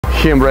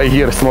him right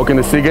here smoking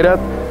a cigarette.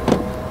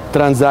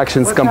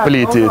 Transactions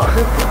completed.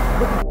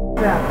 What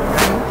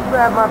you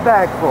grab my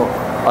bag for?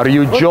 Are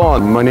you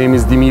John? My name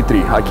is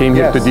Dimitri. I came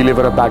here Yes. to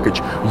deliver a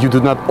package. You do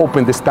not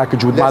open this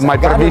package without my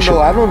permission.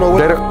 I don't know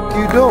what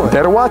you're doing.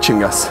 They're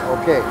watching us.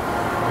 Okay.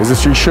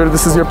 You sure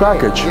this is your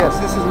package? Yes,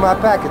 this is my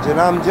package, and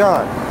I'm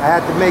John. I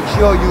had to make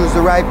sure you was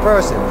the right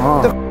person.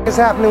 What the f is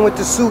happening with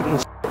the suit and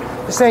shit?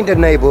 This ain't the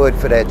neighborhood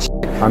for that shit.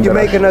 You're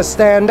making us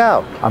stand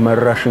out. I'm a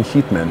Russian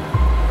hitman.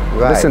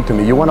 Right. Listen to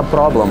me. You want a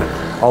problem?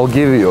 I'll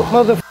give you.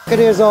 Motherfucker,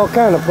 there's all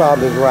kind of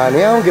problems around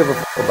here. I don't give a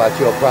f about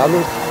your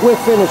problems.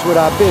 We're finished with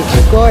our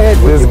business. Go ahead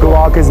with This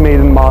Glock is made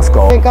in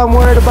Moscow. Think I'm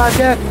worried about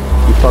that?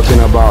 You're talking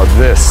about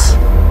this.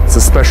 It's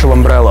a special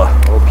umbrella.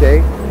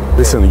 Okay.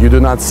 Listen, you do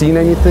not see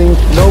anything?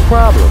 No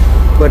problem.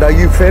 But are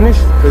you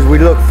finished? Because we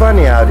look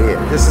funny out here.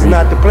 This is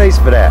not the place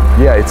for that.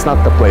 Yeah, it's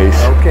not the place.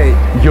 Okay.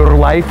 Your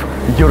life,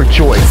 your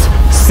choice.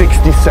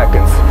 60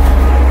 seconds.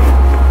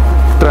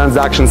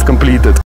 Transactions completed.